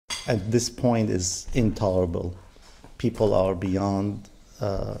at this point is intolerable. People are beyond,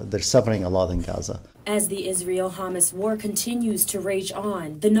 they're suffering a lot in Gaza. As the Israel-Hamas war continues to rage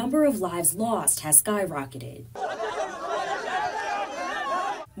on, the number of lives lost has skyrocketed.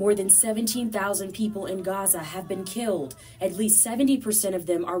 More than 17,000 people in Gaza have been killed. At least 70% of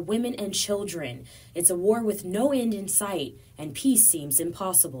them are women and children. It's a war with no end in sight, and peace seems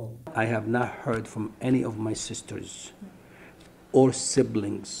impossible. I have not heard from any of my sisters or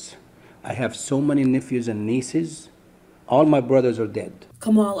siblings. I have so many nephews and nieces. All my brothers are dead.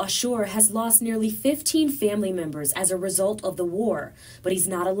 Kamal Ashur has lost nearly 15 family members as a result of the war, but he's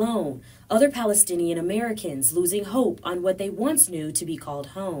not alone. Other Palestinian Americans losing hope on what they once knew to be called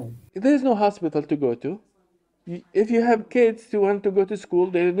home. There's no hospital to go to. If you have kids who want to go to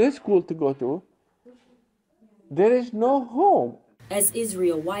school, there is no school to go to. There is no home. As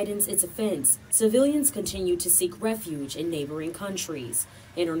Israel widens its offense, civilians continue to seek refuge in neighboring countries.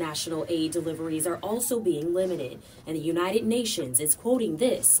 International aid deliveries are also being limited, and the United Nations is quoting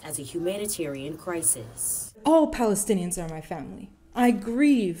this as a humanitarian crisis. All Palestinians are my family. I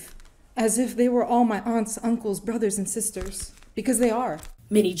grieve as if they were all my aunts, uncles, brothers, and sisters, because they are.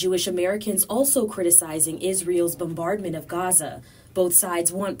 Many Jewish Americans also criticizing Israel's bombardment of Gaza. Both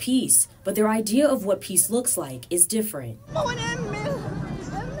sides want peace, but their idea of what peace looks like is different.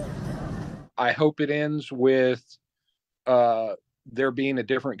 I hope it ends with there being a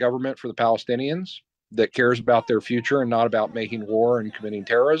different government for the Palestinians that cares about their future and not about making war and committing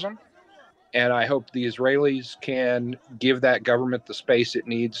terrorism. And I hope the Israelis can give that government the space it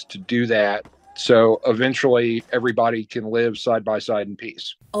needs to do that, so eventually everybody can live side by side in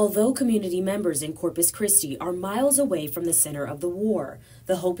peace. Although community members in Corpus Christi are miles away from the center of the war,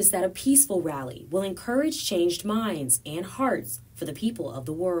 the hope is that a peaceful rally will encourage changed minds and hearts for the people of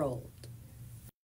the world.